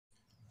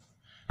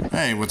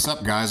Hey, what's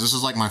up guys? This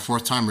is like my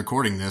fourth time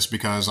recording this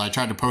because I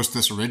tried to post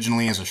this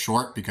originally as a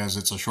short because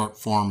it's a short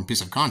form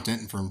piece of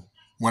content and for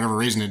whatever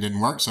reason it didn't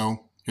work,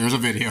 so here's a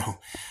video.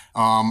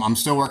 I'm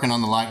still working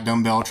on the light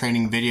dumbbell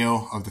training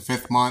video of the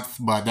 5th month,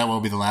 but that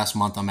will be the last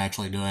month I'm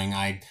actually doing.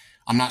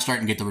 I'm not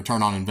starting to get the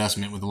return on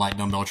investment with the light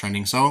dumbbell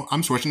training, so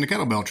I'm switching to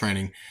kettlebell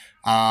training.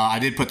 I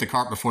did put the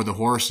cart before the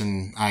horse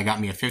and I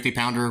got me a 50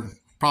 pounder.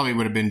 Probably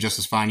would have been just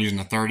as fine using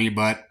a 30,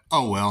 but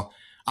oh well.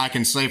 I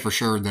can say for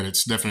sure that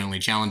it's definitely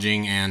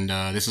challenging, and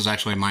this is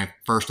actually my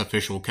first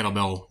official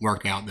kettlebell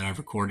workout that I've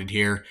recorded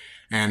here.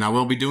 And I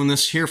will be doing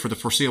this here for the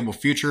foreseeable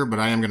future, but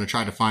I am going to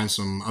try to find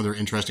some other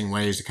interesting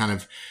ways to kind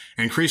of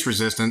increase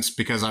resistance,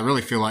 because I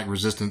really feel like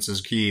resistance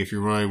is key if you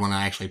really want to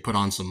actually put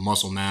on some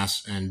muscle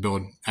mass and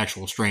build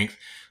actual strength.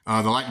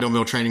 The light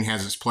dumbbell training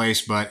has its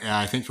place, but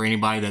I think for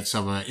anybody that's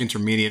of an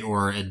intermediate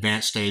or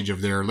advanced stage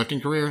of their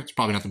lifting career, it's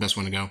probably not the best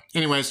one to go.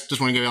 Anyways,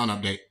 just want to give you all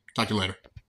an update. Talk to you later.